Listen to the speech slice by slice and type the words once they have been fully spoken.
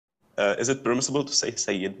is it permissible to say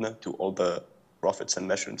Sayyiduna to all the prophets and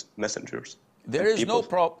messengers? There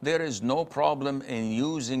is no problem in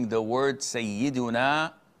using the word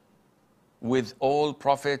Sayyiduna with all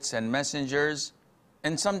prophets and messengers,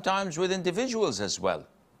 and sometimes with individuals as well.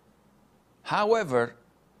 However,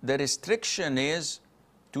 the restriction is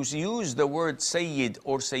to use the word Sayyid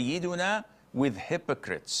or Sayyiduna with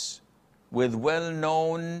hypocrites, with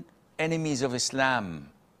well-known enemies of Islam.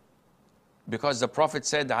 Because the Prophet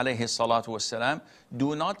said, alayhi salatu wasalam,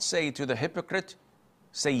 do not say to the hypocrite,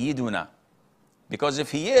 Sayyiduna. Because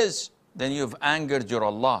if he is, then you've angered your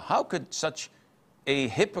Allah. How could such a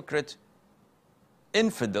hypocrite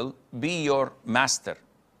infidel be your master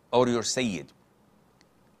or your Sayyid?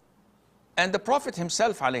 And the Prophet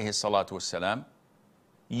himself, alayhi salatu wasalam,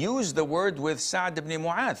 used the word with Sa'd ibn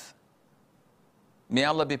Mu'adh. May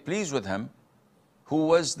Allah be pleased with him, who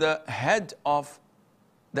was the head of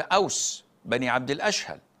the Aus, Bani Abd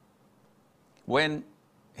al-Ashhal. When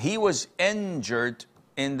he was injured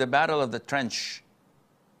in the Battle of the Trench,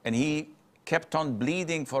 and he kept on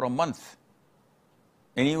bleeding for a month,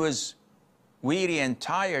 and he was weary and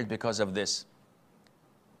tired because of this.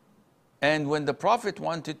 And when the Prophet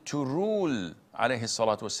wanted to rule, alayhi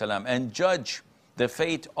salatu wasalam, and judge the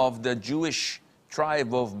fate of the Jewish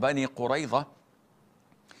tribe of Bani Qurayza,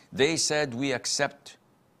 they said, we accept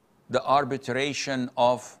the arbitration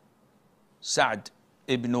of Sa'd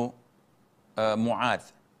ibn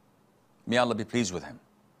Mu'adh. May Allah be pleased with him.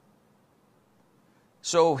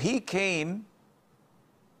 So he came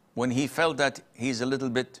when he felt that he's a little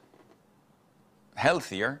bit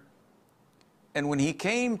healthier. And when he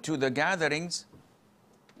came to the gatherings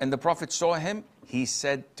and the Prophet saw him, he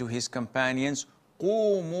said to his companions,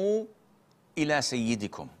 قُومُوا إِلَى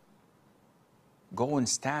سَيِّدِكُمْ. Go and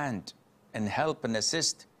stand and help and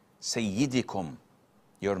assist Sayyidikum,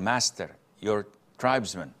 your master, your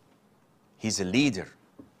tribesman. He's a leader.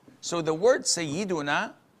 So the word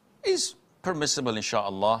Sayyiduna is permissible,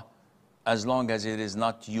 inshaAllah, as long as it is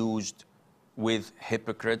not used with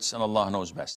hypocrites, and Allah knows best.